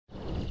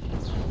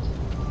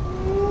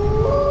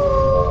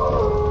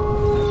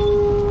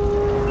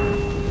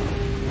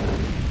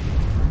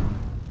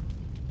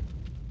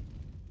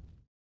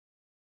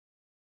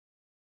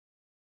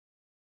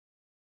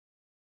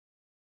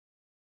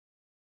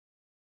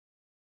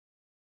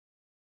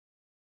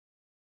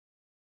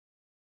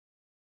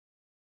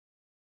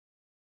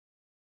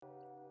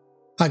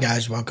Hi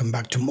guys, welcome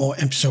back to more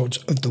episodes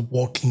of The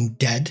Walking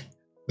Dead.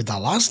 With our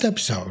last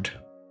episode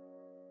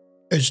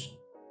is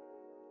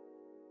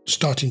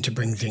starting to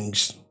bring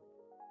things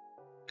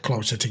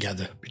closer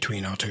together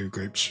between our two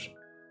groups.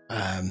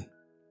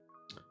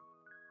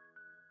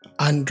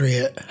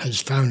 Andrea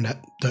has found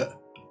out that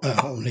her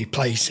only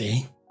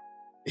Placey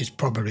is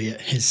probably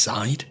at his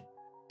side,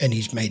 and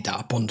he's made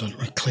that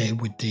abundantly clear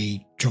with the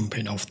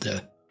jumping off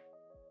the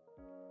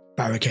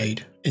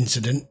barricade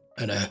incident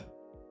and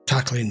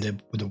tackling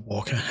the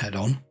walker head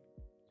on.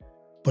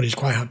 But he's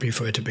quite happy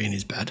for her to be in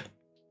his bed,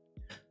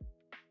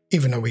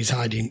 even though he's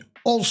hiding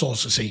all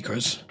sorts of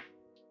secrets.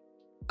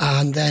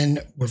 And then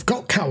we've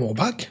got Carol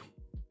back.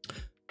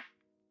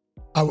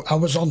 I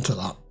was onto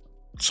that,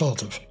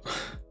 sort of.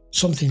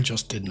 Something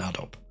just didn't add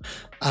up.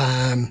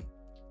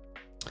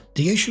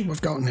 The issue we've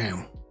got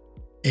now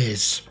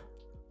is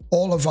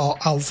all of our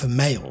alpha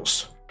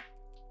males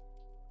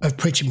have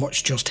pretty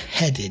much just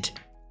headed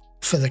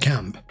for the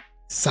camp,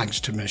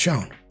 thanks to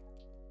Michonne.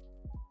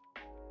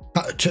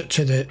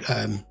 To the,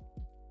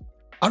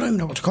 I don't even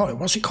know what to call it.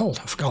 What's it called?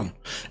 I've forgotten.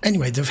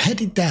 Anyway, they've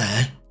headed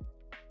there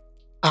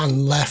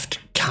and left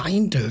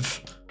kind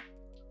of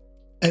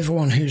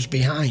everyone who's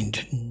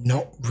behind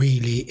not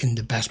really in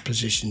the best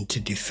position to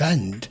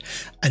defend.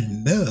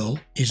 And Merle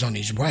is on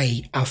his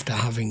way after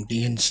having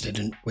the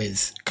incident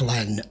with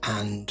Glenn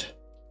and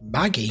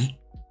Maggie,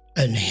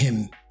 and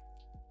him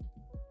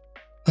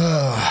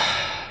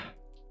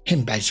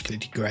basically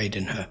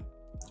degrading her.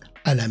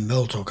 And then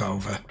Merle took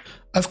over.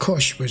 Of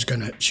course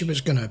she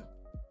was gonna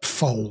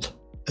fold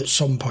at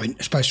some point,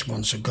 especially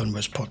once a gun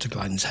was put to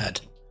Glenn's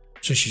head.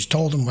 So she's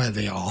told them where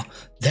they are.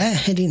 They're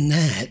heading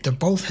there. They're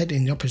both heading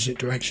in the opposite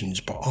directions,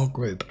 but our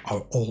group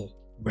are all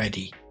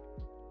ready,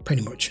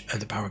 pretty much at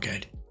the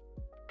barricade.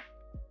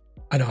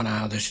 I don't know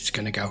how this is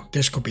gonna go.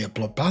 This could be a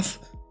bloodbath.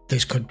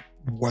 This could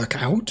work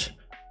out.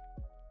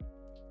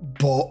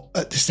 But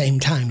at the same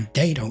time,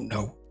 they don't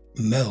know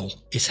Merle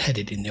is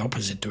headed in the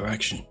opposite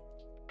direction,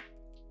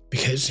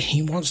 because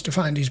he wants to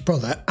find his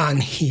brother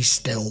and he's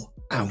still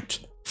out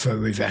for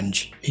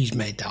revenge. He's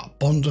made that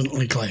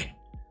abundantly clear.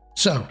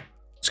 So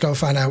let's go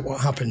find out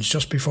what happens.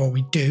 Just before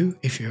we do,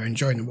 if you're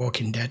enjoying The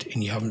Walking Dead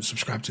and you haven't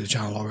subscribed to the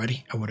channel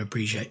already, I would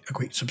appreciate a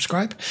quick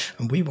subscribe,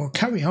 and we will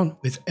carry on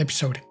with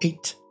episode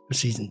 8 of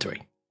season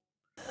 3.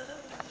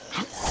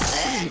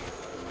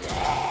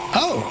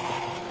 Oh,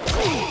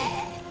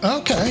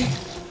 okay.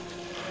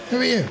 Who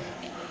are you?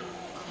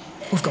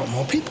 We've got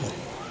more people.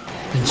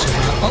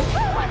 Oh,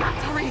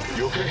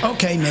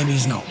 okay, maybe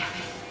he's not.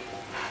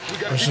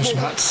 I was just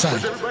about to say.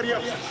 They were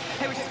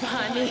just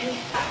behind me.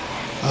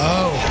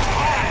 Oh,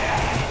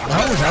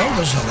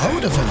 there's a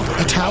load of them.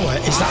 A tower.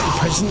 Is that the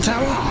prison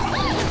tower?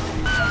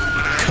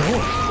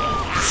 Cool.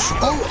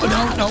 Oh,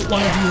 no,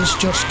 one of you's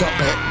just got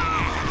bit.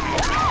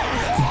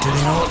 Do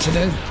they know what to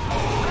do?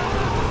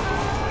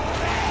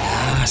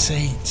 Ah,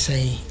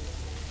 see.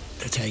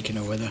 They're taking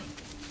her with her.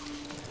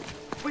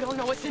 We don't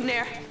know what's in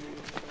there.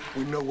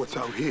 We know what's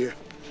out here.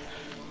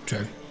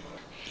 True.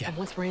 Yeah. And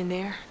once we're in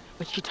there,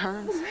 when she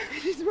turns,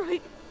 she's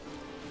right.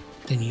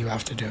 Then you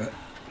have to do it.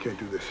 Can't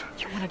do this.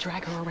 You want to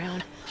drag her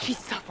around? She's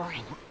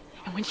suffering.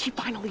 And when she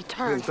finally He's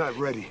turns, not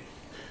ready.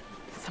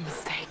 it's a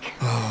mistake.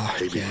 Oh,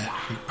 yeah,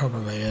 it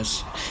probably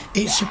is.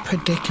 It's a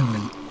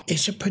predicament.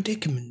 It's a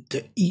predicament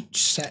that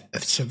each set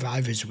of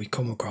survivors we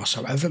come across,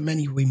 however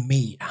many we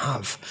meet,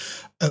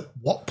 have. At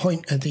what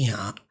point are they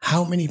at?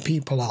 How many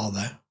people are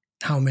there?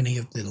 How many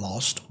have they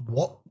lost?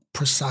 What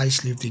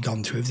precisely have they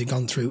gone through? Have they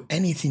gone through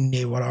anything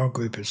near what our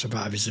group of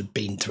survivors have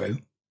been through?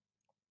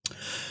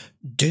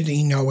 Do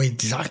they know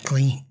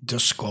exactly the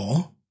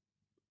score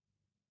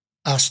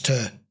as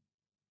to,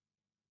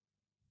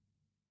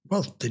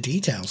 well, the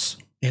details,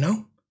 you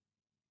know?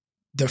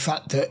 The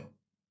fact that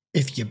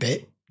if you're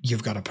bit,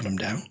 you've got to put them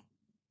down.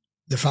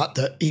 The fact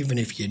that even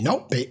if you're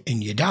not bit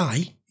and you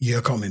die,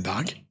 you're coming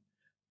back.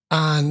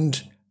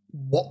 And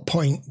what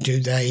point do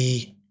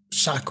they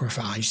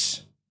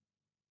sacrifice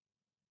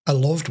a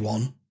loved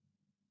one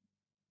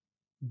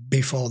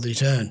before they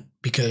turn?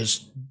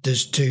 Because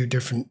there's two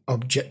different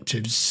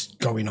objectives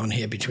going on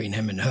here between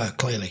him and her,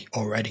 clearly,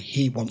 already.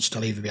 He wants to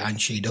leave her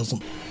behind, she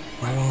doesn't.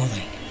 Where are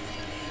they?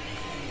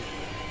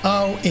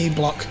 Oh,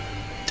 E-block.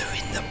 They're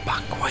in the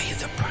back way of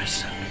the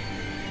prison.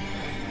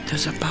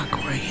 There's a back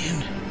way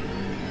in.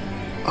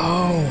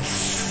 Oh,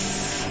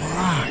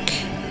 frack.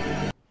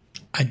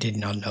 I did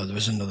not know there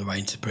was another way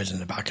into the prison in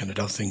the back, and I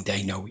don't think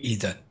they know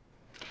either.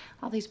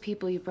 All these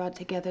people you brought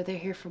together, they're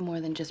here for more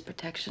than just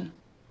protection.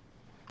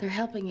 They're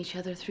helping each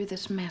other through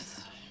this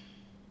mess.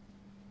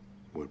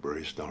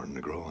 Woodbury's starting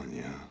to grow on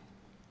you.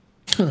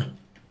 Huh.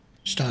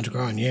 Starting to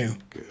grow on you.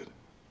 Good.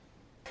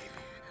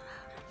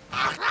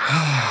 Hey.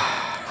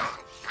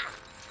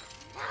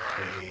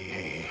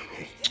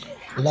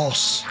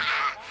 Loss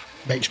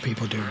makes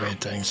people do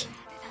weird things.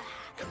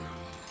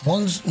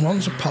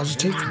 One's a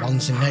positive,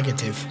 one's a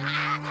negative.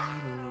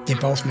 They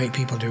both make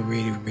people do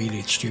really,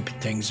 really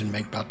stupid things and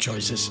make bad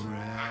choices.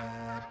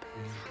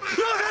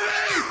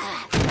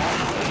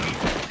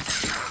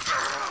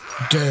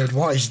 Dude,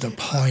 what is the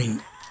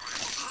point?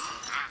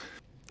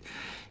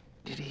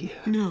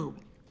 No.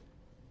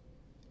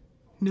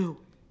 No.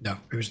 No,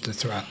 it was the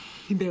threat.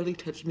 He barely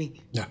touched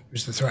me. No, it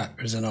was the threat.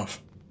 It was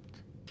enough.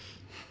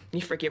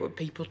 You forget what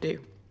people do.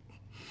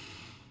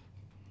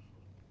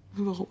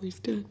 I've always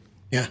done.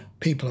 Yeah,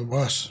 people are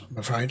worse, I'm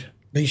afraid.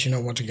 At least you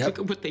know what to get Look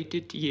at what they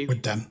did to you.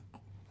 with them.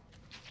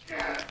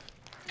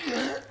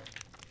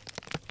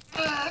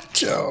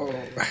 Joe.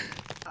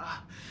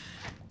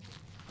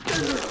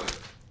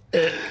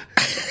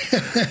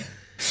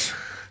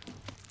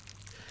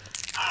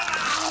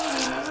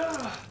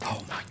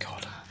 Oh my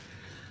God.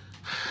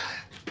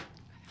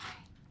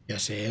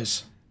 Yes, he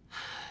is.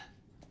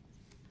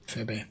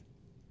 Phoebe.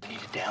 Need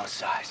to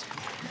downsize.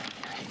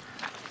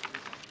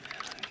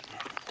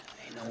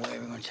 Ain't no way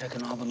we're gonna check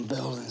in all them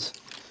buildings.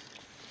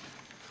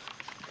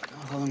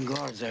 Got all them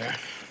guards there.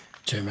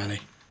 Too many.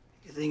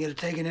 You think it'll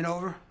taking it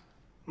over?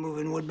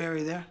 Moving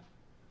Woodbury there?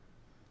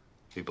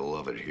 People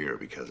love it here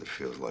because it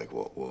feels like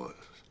what was.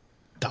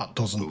 That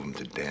doesn't. Move them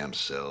to damn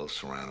cells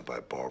surrounded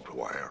by barbed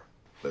wire.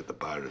 Let the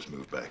biters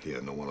move back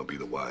in. No one will be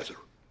the wiser.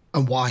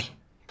 And why?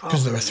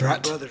 Because they're a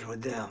threat. Brothers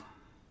with them.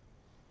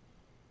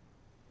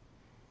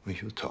 Well,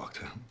 you talk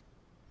to him.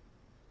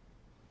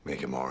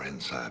 Make him our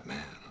inside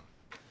man.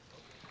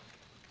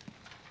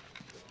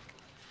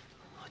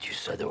 But you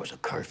said there was a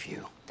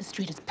curfew. The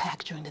street is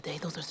packed during the day.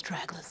 Those are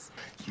stragglers.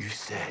 You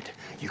said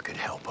you could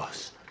help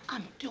us.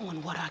 I'm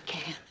doing what I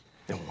can.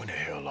 Then when the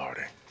hell are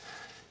they?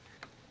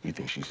 You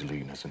think she's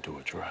leading us into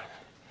a trap?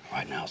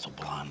 Right now it's a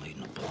blind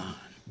leading a blind.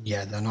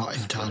 Yeah, they're not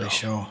entirely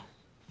sure.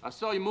 I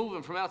saw you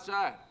moving from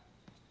outside.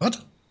 What?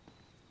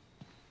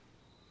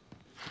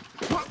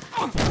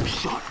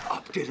 Shut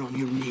up. Get on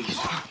your knees.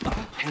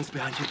 Hands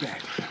behind your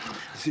back.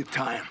 Zip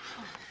tie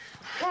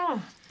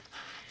him.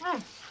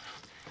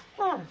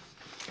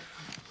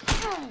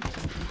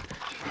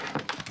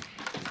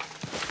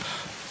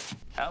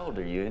 How old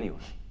are you anyway?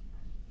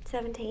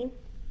 17.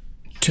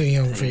 Too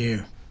young for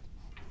you.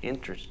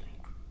 Interesting.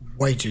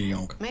 Way too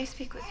young. May I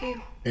speak with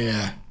you?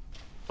 Yeah.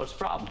 What's the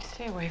problem?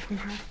 Stay away from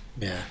her.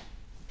 Yeah.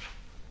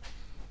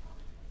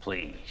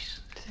 Please.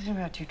 This is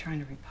about you trying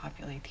to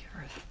repopulate the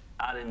earth.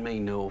 I didn't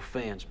mean no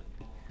offense,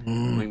 but I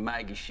mean,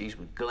 Maggie, she's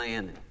with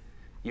Glenn, and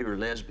you're a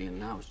lesbian,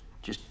 and I was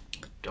just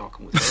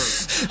talking with her.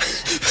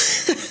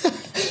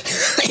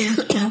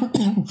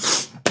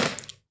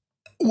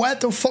 Where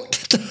the fuck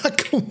did that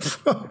come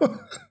from?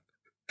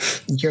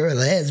 You're a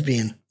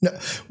lesbian. No,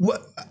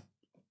 what?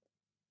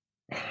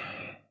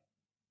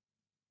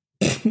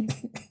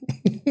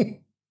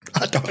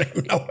 I don't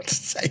even know what to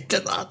say to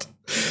that.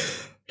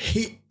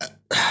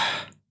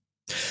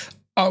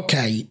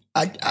 Okay,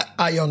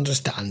 I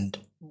understand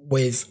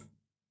with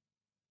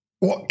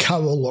what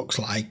Carol looks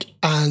like,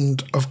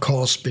 and of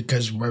course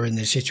because we're in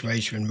the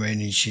situation we're in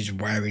and she's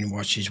wearing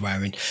what she's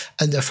wearing,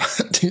 and the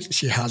fact that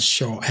she has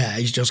short hair,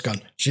 he's just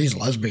gone, she's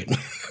lesbian.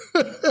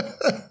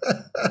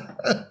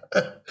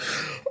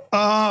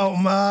 Oh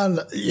man.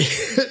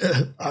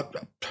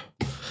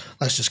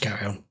 Let's just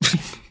carry on.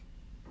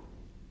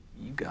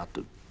 You got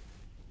the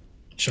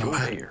Short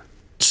hair. hair.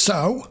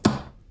 So?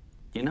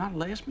 You're not a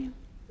lesbian?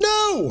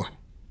 No!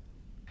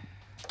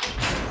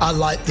 I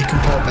like the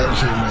complete bit of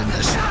humour in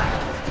this.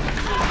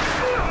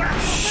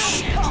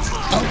 Shit.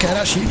 Okay,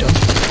 that's you done.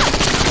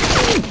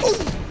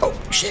 Oh,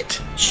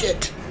 shit.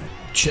 Shit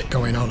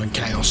going on and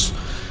chaos.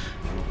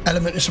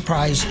 Element of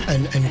surprise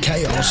and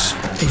chaos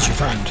is your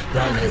friend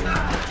right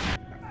now.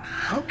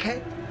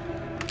 Okay.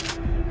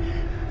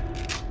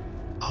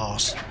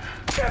 Arse.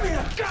 Give me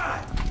a gun!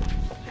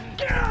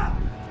 Get up!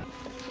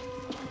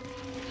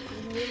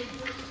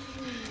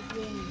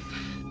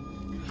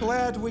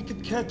 Glad we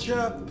could catch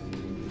up.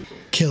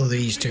 Kill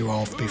these two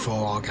off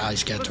before our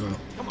guys get to them.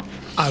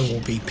 I will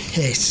be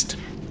pissed.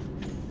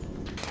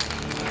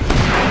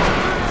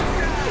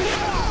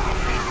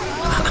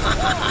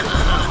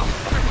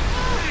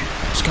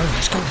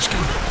 Let's go.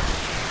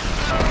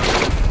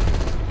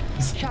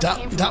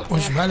 That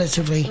was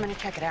relatively. I'm gonna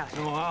check it out.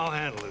 No, I'll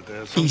handle it.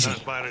 Easy.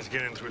 Sometimes spiders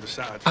get in through the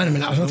sides. I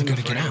mean, I don't think I'm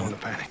gonna get out.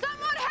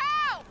 Someone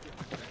help!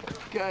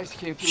 Guys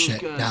came through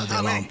Shit, with guns. now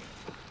the alarm.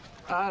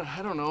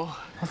 I don't know.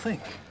 I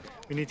think.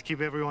 We need to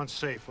keep everyone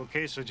safe,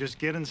 okay? So just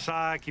get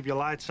inside, keep your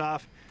lights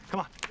off.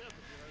 Come on.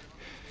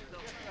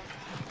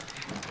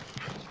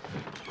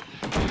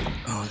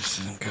 Oh,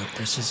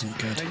 this isn't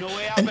good. Ain't no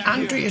way out And back here.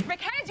 Andrea,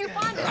 Rick, how did you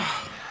find it?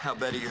 How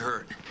bad are you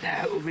hurt?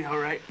 Nah, it'll be all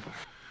right.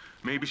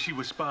 Maybe she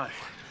was spotted.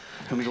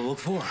 Let me go look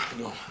for her.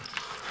 No.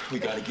 We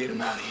gotta get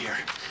him out of here.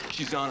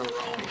 She's on her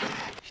own.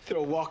 She threw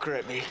a walker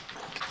at me.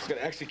 She's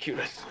gonna execute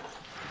us.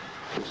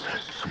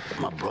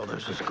 My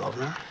brother's his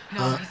governor.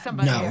 No, he's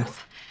somebody no. else.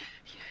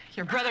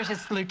 Your brother's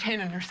his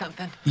lieutenant or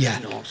something. yeah.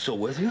 No, I'm still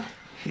with you?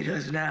 He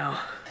does now.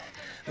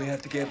 We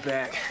have to get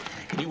back.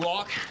 Can you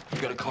walk? We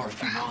got a car a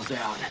few miles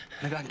out.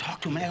 Maybe I can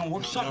talk to him, man, and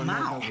work something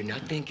out. You're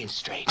not thinking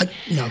straight.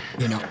 No,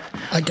 you're not.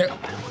 I get. No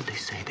matter what they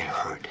say, they're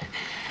hurt.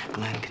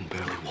 Glenn can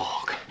barely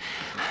walk.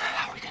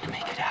 How are we gonna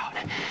make it out?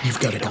 You've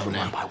got to go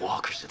now. My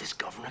walkers, so this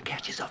governor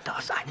catches up to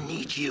us. I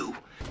need you.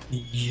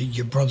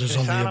 Your brother's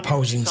on the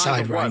opposing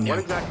side right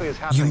now.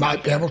 You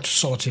might be able to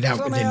sort it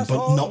out with him,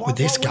 but not with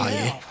this guy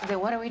here.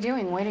 Then what are we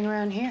doing, waiting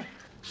around here?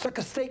 Stuck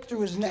a stake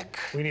through his neck.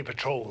 We need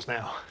patrols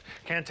now.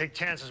 Can't take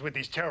chances with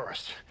these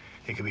terrorists.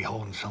 He could be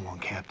holding someone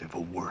captive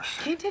or worse.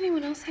 Can't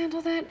anyone else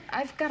handle that?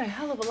 I've got a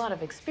hell of a lot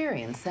of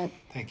experience.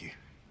 Thank you.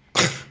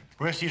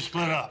 Rest of you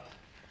split up.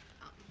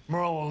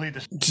 Merle will lead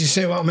this. Do you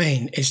see what I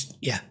mean?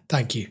 Yeah,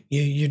 thank you.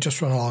 You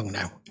just run along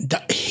now.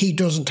 He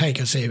doesn't take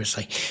her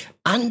seriously.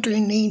 Andrew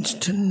needs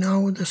to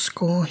know the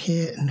score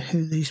here and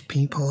who these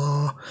people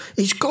are.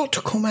 He's got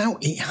to come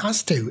out. He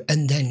has to.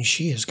 And then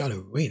she has got a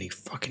really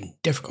fucking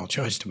difficult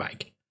choice to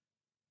make.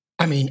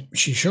 I mean,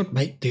 she should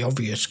make the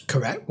obvious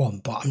correct one,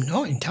 but I'm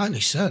not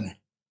entirely certain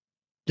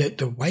that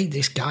the way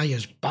this guy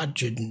has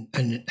badgered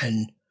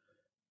and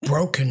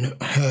broken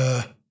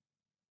her...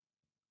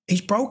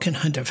 He's broken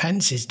her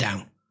defences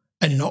down.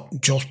 And not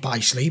just by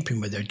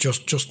sleeping with her,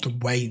 just the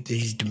way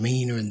his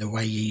demeanour and the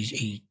way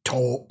he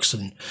talks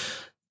and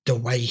the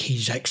way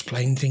he's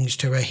explained things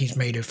to her, he's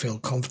made her feel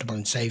comfortable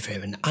and safe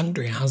here. And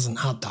Andrea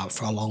hasn't had that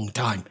for a long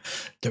time.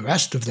 The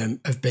rest of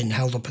them have been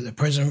held up at the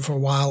prison for a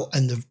while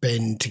and they've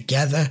been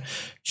together.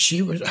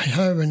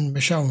 Her and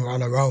Michonne were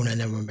on her own,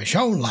 and then when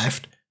Michonne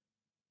left,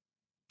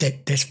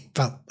 this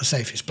felt the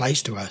safest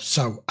place to her.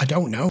 So I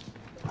don't know.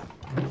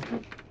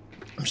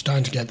 I'm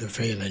starting to get the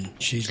feeling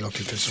she's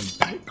looking for some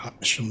payback.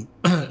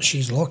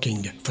 She's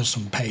looking for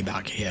some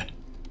payback here.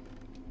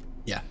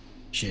 Yeah,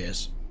 she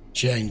is.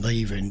 She ain't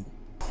leaving.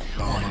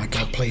 Oh my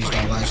God, please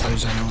don't let us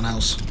lose anyone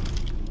else.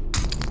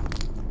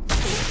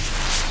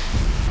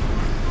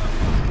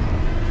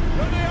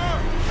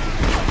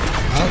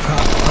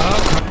 Okay.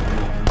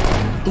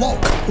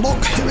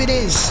 Look who it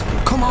is.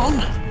 Come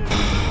on.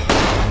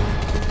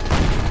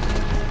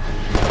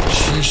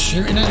 She's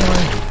shooting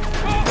anyway.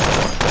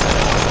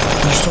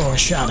 You saw a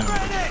shadow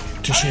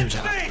to shoot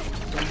at.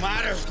 Don't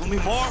matter. There's gonna be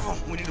more of them.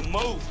 We need to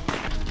move.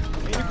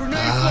 Need a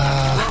grenade.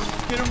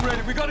 Get them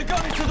ready. We gotta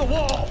gun into the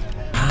wall.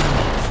 Come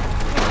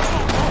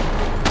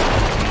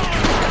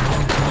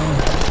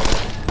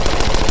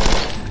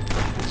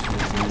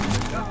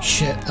on.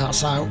 Shit,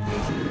 that's out.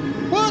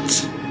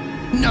 What?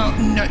 No,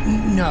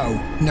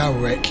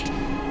 Rick.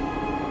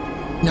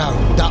 No,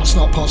 that's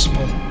not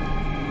possible.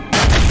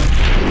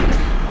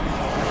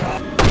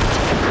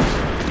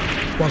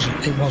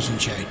 It wasn't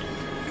Jane.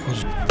 It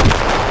wasn't.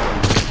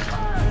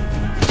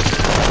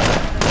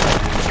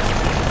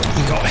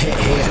 You got hit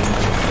here.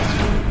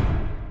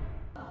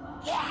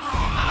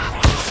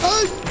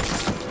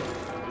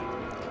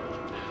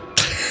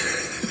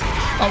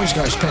 Oh, he's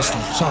got his pistol.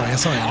 Sorry, I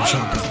thought he had a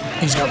shotgun.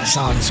 He's got the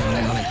silencer on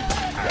it, hasn't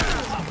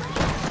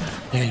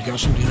he? Yeah, you got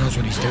somebody who knows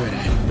what he's doing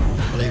here.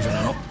 Believe it or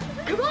not.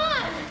 Come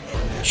on!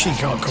 She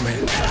can't come in.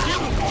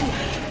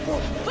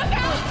 Look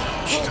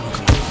out! She can't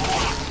come in.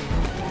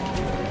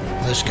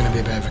 This is going to be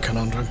a bit of a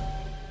conundrum,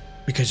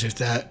 because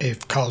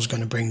if Carl's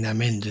going to bring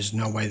them in, there's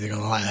no way they're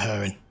going to let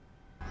her in.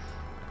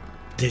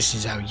 This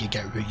is how you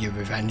get your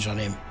revenge on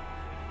him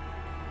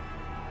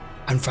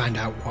and find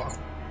out what a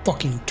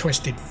fucking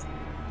twisted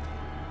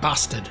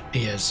bastard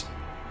he is.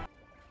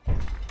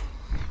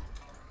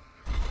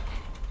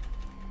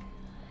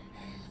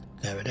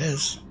 There it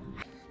is.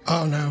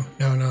 Oh no,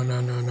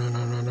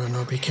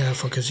 be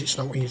careful, because it's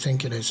not what you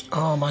think it is.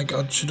 Oh my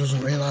God, she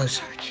doesn't realise.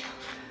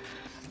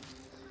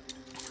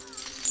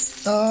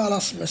 Oh,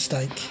 that's a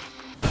mistake.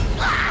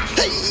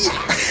 Hey!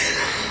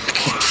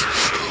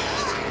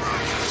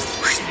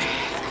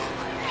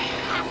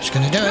 Just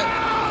gonna do it.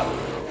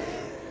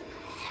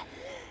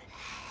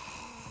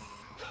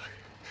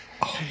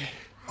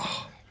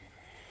 Oh.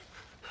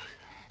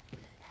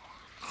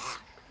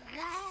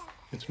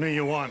 It's me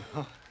you want,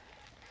 huh?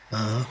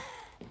 Uh-huh.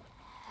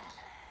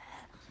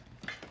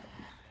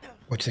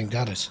 What do you think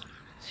that is?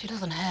 She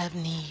doesn't have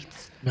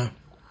needs. No.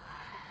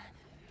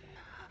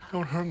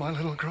 Don't hurt my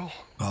little girl.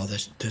 Oh,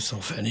 this'll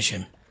finish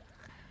him.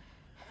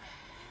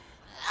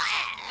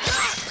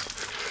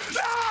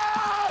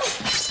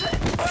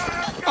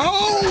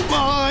 Oh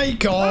my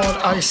God!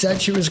 I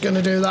said she was going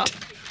to do that.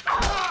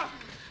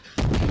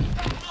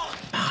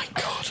 My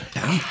God,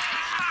 damn.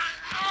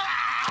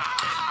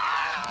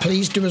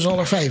 Please do us all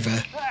a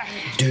favour.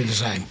 Do the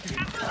same.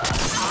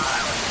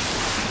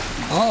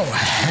 Oh,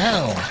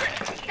 hell.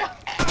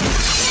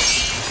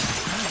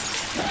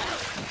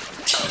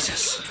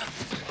 Jesus.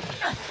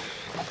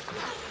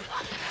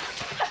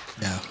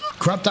 No.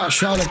 Grab that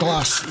shard of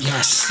glass.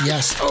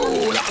 Yes.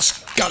 Oh,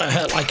 that's gotta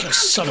hurt like a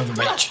son of a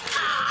bitch.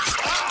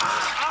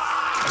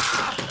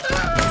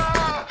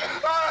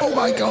 Oh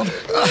my God.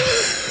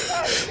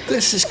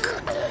 This is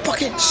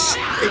fucking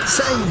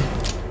insane.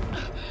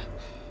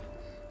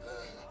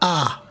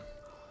 Ah.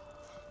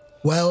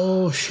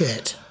 Well,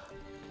 shit.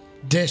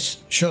 This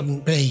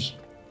shouldn't be.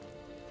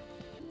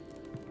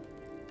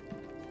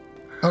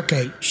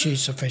 Okay,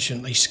 she's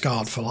sufficiently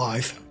scarred for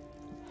life.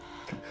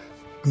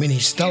 I mean,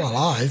 he's still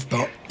alive,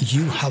 but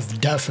you have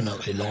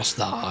definitely lost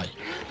that eye.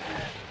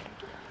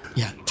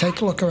 Yeah, take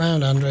a look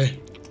around, Andrea.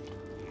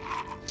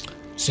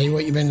 See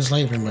what you've been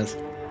sleeping with.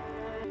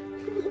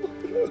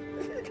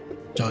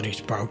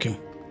 Jodie's broken.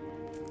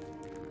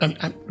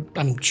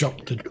 I'm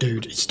shocked the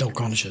dude is still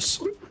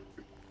conscious. Look,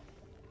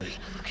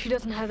 she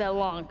doesn't have that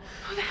long.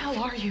 Who the hell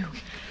are you?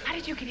 How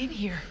did you get in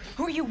here?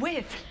 Who are you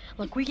with?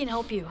 Look, we can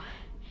help you.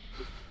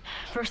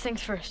 First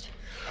things first.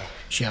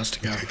 She has to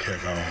go. Take care,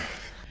 girl.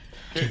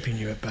 Keeping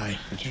you at bay.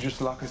 Did you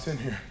just lock us in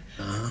here?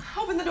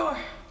 Open the door.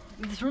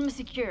 This room is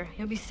secure.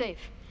 You'll be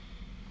safe.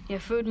 You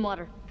have food and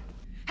water.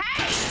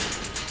 Hey!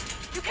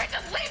 You can't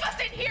just leave us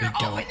in here.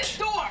 We Open this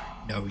door.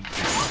 No, we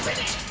Open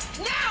it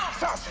now.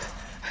 Stop.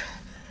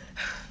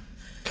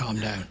 calm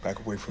down. Back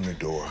away from the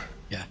door.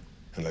 Yeah.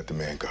 And let the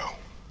man go.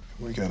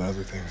 We got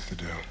other things to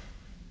do.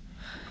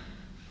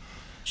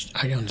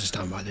 I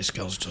understand why this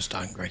girl's just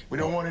angry. We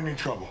don't want any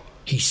trouble.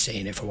 He's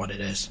seeing it for what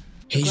it is.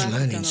 He's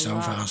learning so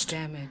fast.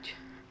 Damage.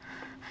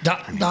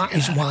 That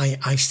is why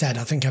I said,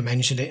 I think I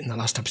mentioned it in the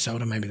last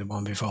episode or maybe the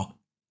one before.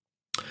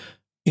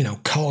 You know,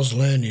 Carl's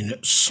learning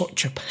at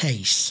such a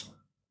pace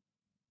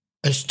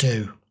as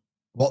to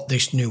what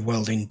this new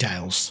world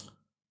entails.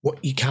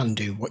 What you can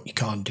do, what you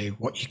can't do,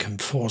 what you can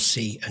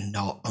foresee and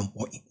not, and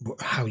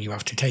how you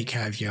have to take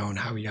care of your own,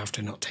 how you have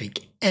to not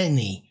take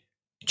any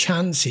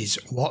chances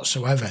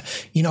whatsoever.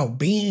 You know,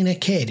 being a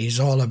kid is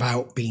all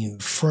about being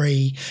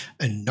free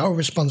and no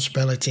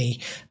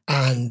responsibility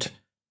and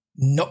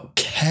not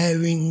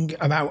caring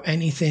about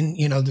anything.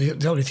 You know,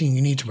 the only thing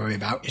you need to worry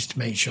about is to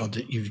make sure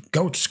that you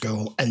go to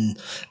school and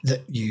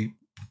that you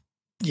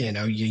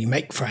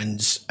make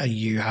friends and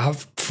you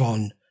have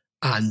fun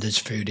and there's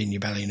food in your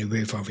belly and a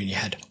roof over your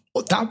head.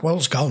 But that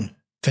world's gone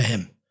for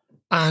him.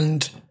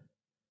 And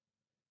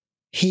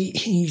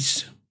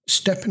he's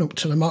stepping up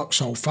to the mark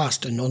so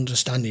fast and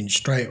understanding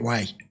straight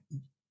away.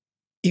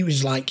 He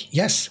was like,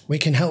 yes, we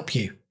can help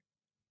you,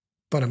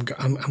 but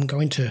I'm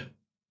going to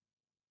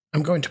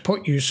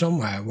put you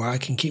somewhere where I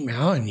can keep my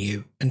eye on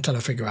you until I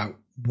figure out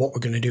what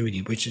we're going to do with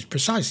you, which is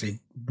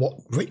precisely what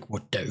Rick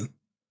would do.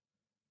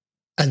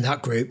 And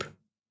that group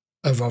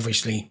have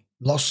obviously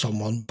lost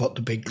someone, but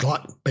the big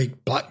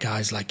black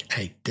guy's like,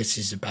 hey, this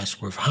is the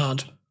best we've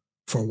had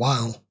for a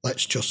while.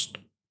 Let's just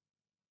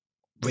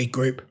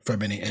regroup for a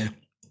minute here.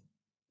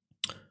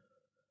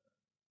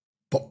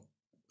 But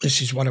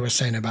this is what I was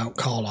saying about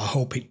Carl. I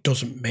hope it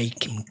doesn't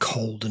make him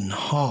cold and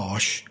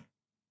harsh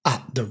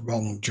at the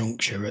wrong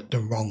juncture, at the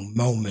wrong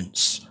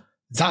moments.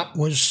 That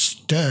was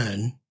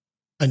stern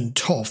and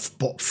tough,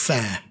 but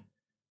fair.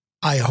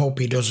 I hope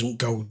he doesn't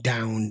go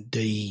down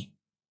the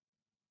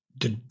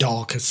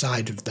darker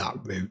side of that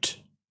route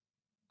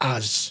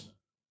as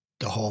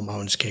the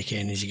hormones kick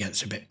in, as he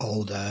gets a bit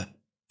older,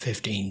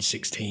 15,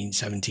 16,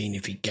 17,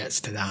 if he gets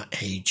to that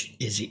age.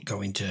 Is it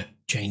going to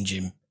change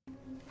him?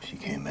 She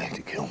came back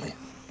to kill me.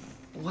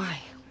 Why?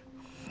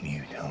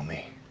 You tell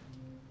me.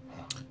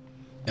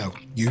 No,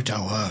 you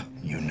tell her.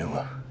 You knew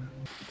her.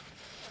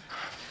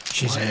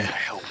 She's Why here. the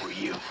hell were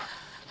you?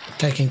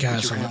 Taking care of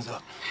Put your someone. hands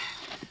up.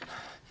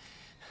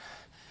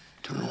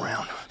 Turn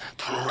around.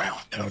 Turn around.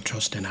 I don't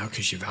trust her now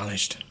because you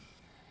vanished.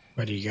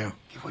 Where do you go?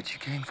 You what you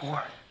came for?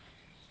 Where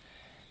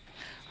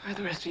are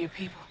the rest of your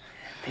people?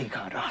 They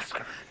got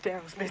Oscar.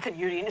 Daryl Smith and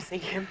you didn't see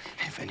him.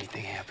 If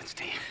anything happens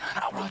to him,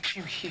 I brought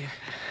you here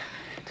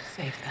to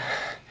save them.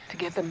 To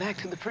get them back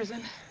to the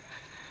prison.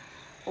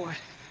 Or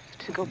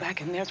to go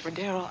back in there for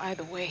Daryl.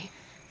 Either way.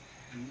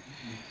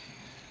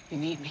 You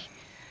need me.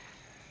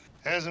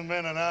 Hasn't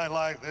been a night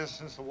like this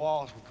since the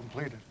walls were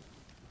completed.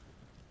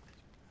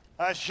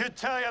 I should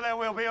tell you that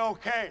we'll be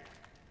okay.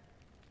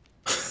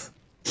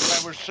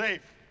 That we're safe.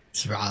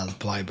 It's right out of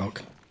the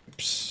playbook.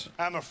 Oops.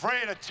 I'm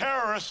afraid of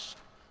terrorists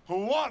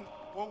who want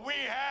what we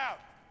have.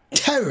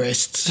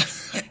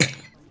 Terrorists?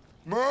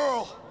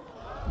 Merle.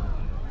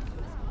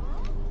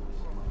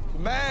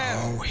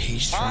 Man. Oh,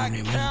 he's throwing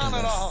him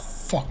under the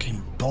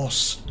fucking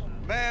bus.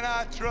 Man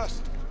I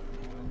trust.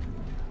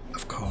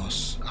 Of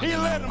course. I He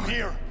don't led know him why.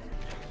 here.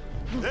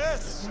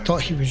 This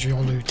Thought he was your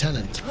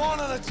lieutenant. one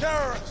of the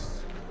terrorists.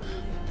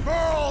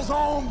 Merle's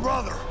own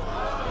brother.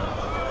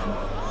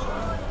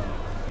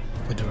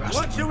 With the rest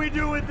What of should them. we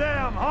do with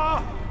them,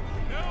 huh?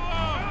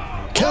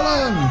 Kill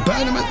him!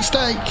 Burn him at the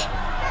stake!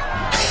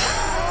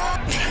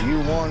 You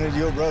wanted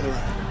your brother.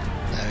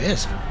 There he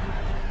is.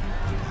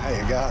 How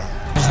you got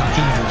him? There's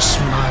that evil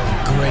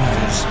smile grin of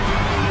his.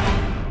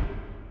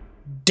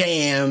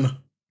 Damn.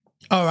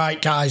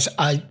 Alright, guys.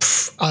 I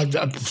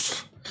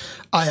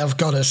have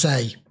got to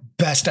say,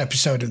 best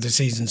episode of the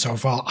season so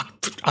far.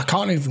 I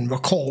can't even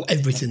recall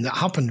everything that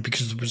happened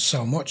because there was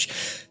so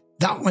much.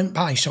 That went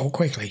by so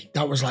quickly.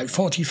 That was like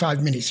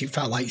 45 minutes. It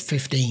felt like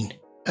 15.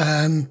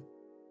 And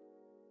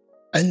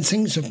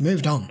things have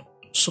moved on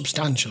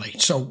substantially.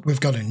 So we've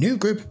got a new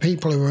group of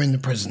people who are in the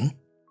prison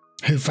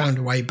who found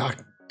a way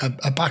back,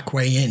 a back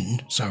way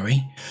in,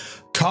 sorry.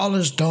 Carl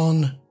has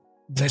done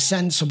the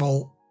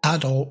sensible,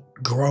 adult,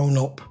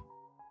 grown-up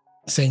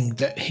thing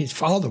that his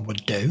father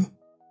would do,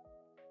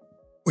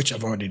 which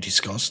I've already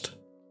discussed.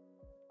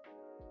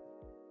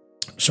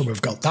 So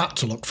we've got that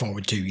to look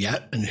forward to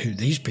yet, and who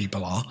these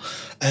people are.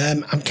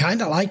 I'm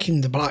kind of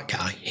liking the black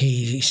guy.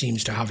 He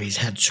seems to have his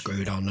head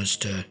screwed on as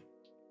to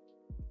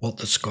what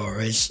the score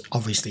is.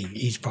 Obviously,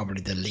 he's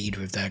probably the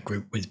leader of their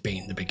group with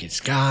being the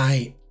biggest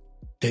guy.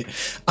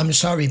 I'm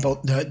sorry,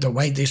 but the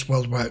way this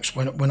world works,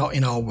 we're not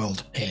in our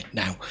world here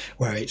now,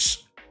 where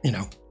it's, you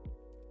know,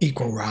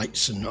 equal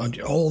rights and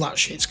all that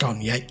shit's gone.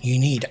 Yeah, you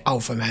need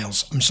alpha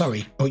males. I'm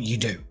sorry, but you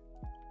do.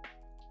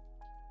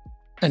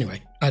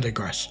 Anyway, I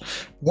digress.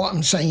 What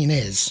I'm saying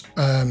is,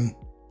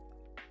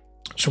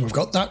 so we've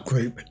got that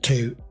group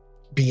to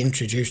be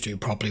introduced to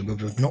properly.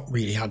 We've not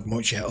really had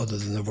much yet, other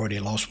than they've already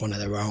lost one of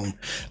their own,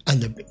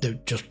 and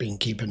they've just been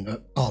keeping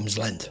at arm's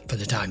length for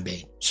the time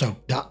being. So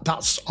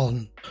that's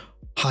on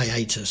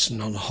hiatus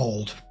and on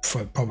hold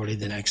for probably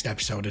the next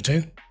episode or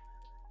two.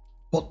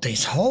 But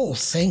this whole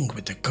thing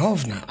with the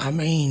governor, I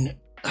mean,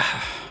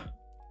 I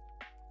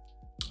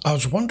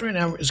was wondering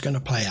how it was going to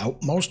play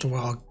out. Most of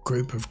our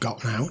group have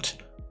gotten out.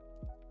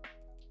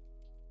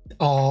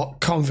 Our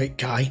convict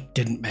guy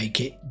didn't make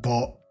it,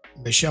 but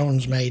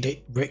Michonne's made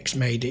it, Rick's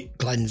made it,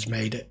 Glenn's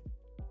made it,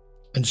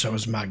 and so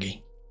has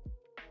Maggie.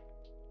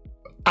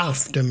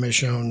 After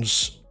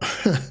Michonne's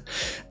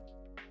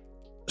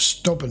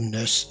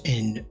stubbornness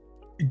in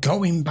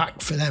going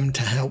back for them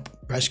to help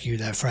rescue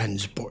their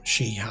friends, but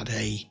she had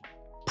a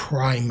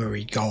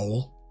primary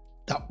goal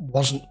that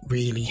wasn't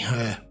really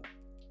her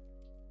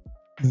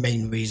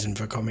main reason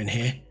for coming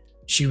here.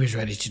 She was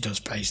ready to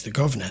just face the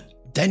governor.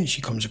 Then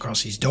she comes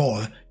across his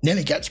door,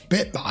 nearly gets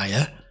bit by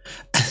her,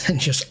 and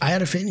just, I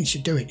had a feeling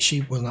she'd do it.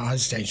 She will not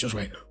hesitate. She just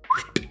went,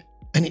 whoop,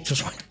 and it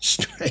just went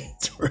straight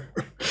through.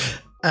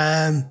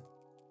 That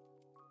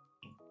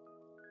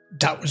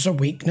was a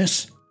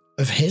weakness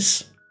of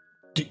his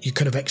that you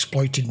could have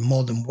exploited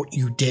more than what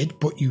you did,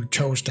 but you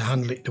chose to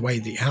handle it the way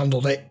that you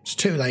handled it. It's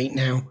too late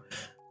now.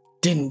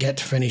 Didn't get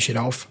to finish it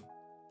off.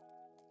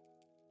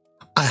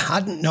 I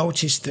hadn't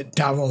noticed that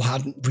Daryl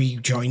hadn't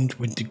rejoined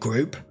with the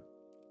group.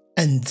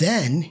 And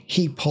then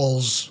he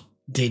pulls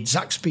the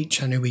exact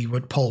speech I knew he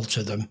would pull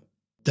to them.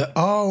 That,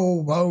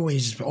 oh, woe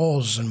is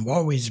us and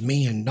woe is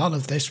me and none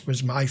of this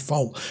was my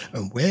fault.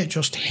 And we're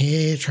just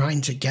here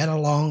trying to get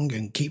along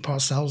and keep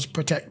ourselves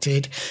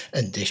protected.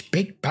 And this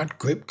big bad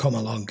group come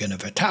along and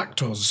have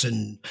attacked us.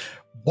 And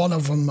one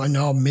of them in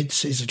our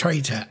midst is a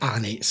traitor,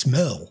 and it's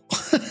Merle.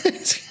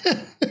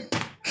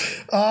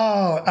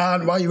 Oh,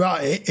 and while you're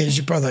at it, is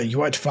your brother. You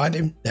want to find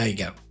him? There you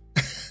go.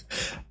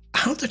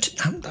 How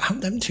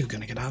them two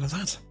going to get out of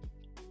that?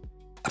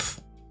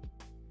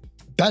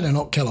 Better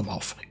not kill them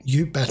off.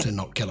 You better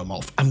not kill them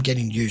off. I'm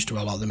getting used to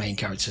a lot of the main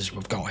characters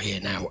we've got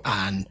here now,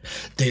 and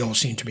they all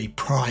seem to be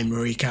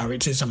primary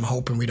characters. I'm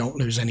hoping we don't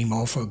lose any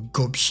more for a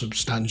good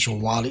substantial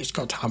while. It's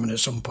got to happen at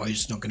some point.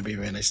 It's not going to be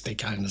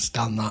realistic. I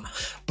understand that.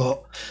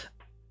 But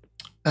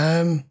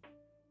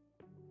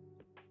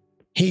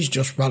he's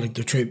just rallied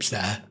the troops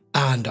there,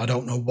 and I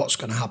don't know what's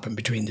going to happen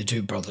between the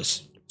two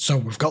brothers. So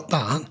we've got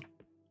that.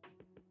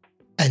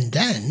 And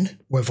then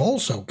we've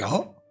also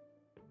got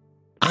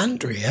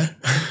Andrea,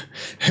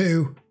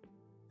 who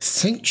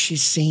thinks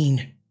she's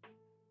seen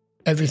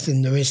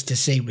everything there is to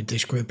see with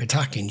this group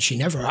attacking. She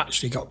never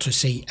actually got to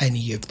see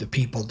any of the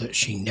people that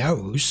she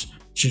knows.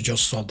 She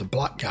just saw the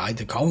black guy,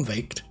 the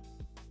convict,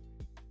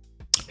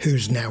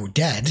 who's now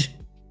dead.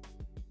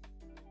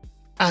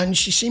 And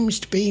she seems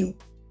to be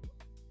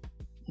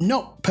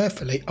not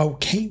perfectly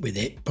okay with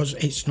it, but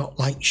it's not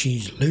like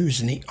she's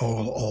losing it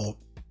or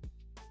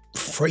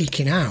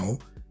freaking out.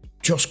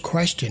 Just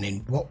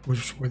questioning what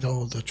was with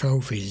all the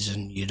trophies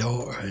and your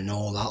daughter and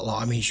all that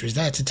lot. I mean, she was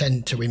there to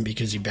tend to him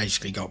because he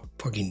basically got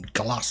fucking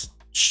glass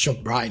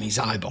shoved right in his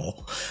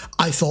eyeball.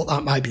 I thought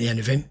that might be the end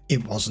of him.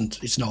 It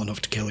wasn't. It's not enough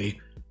to kill you.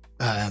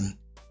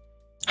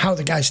 How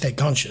the guy stayed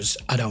conscious,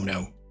 I don't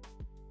know.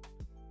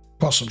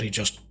 Possibly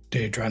just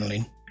the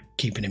adrenaline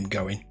keeping him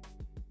going.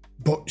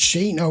 But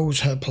she knows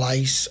her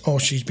place,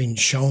 or she's been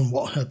shown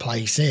what her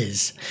place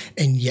is,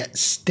 and yet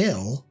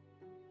still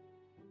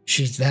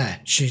she's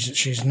there.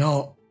 She's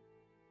not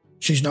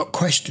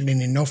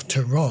questioning enough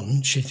to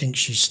run. She thinks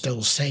she's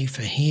still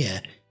safer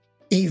here,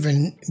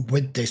 even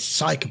with this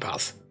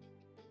psychopath.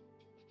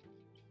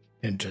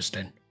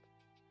 Interesting.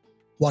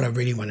 What I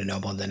really want to know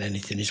more than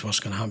anything is what's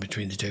going to happen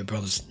between the two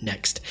brothers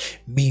next.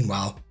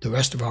 Meanwhile, the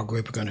rest of our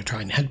group are going to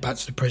try and head back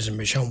to the prison.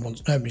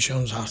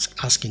 Michonne's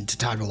asking to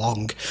tag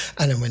along,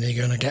 and then when they're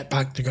going to get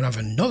back, they're going to have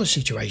another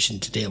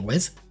situation to deal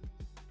with.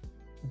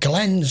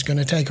 Glenn's going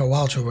to take a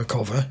while to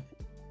recover.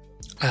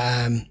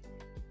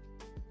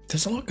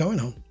 There's a lot going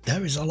on.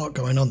 There is a lot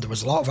going on. There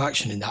was a lot of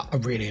action in that. I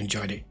really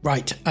enjoyed it.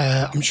 Right,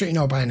 I'm sure you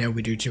know by now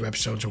we do 2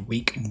 episodes a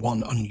week,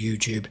 1 on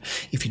YouTube.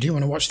 If you do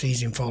want to watch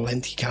these in full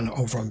length, you can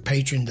over on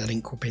Patreon. The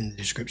link will be in the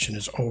description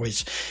as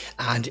always.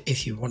 And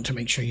if you want to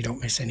make sure you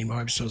don't miss any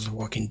more episodes of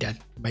Walking Dead,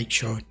 make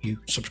sure you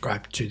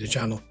subscribe to the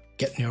channel.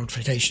 Get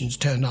notifications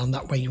turned on.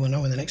 That way you will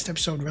know when the next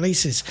episode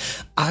releases.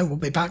 I will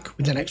be back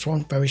with the next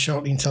one very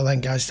shortly. Until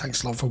then, guys,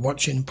 thanks a lot for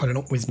watching, putting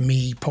up with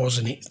me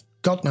pausing it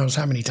God knows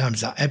how many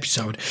times that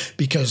episode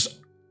because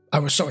I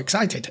was so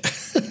excited.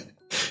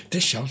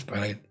 This show's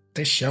brilliant.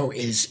 this show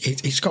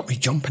it's got me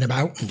jumping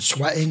about and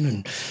sweating,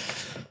 and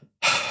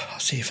I'll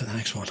see you for the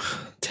next one.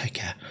 Take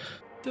care.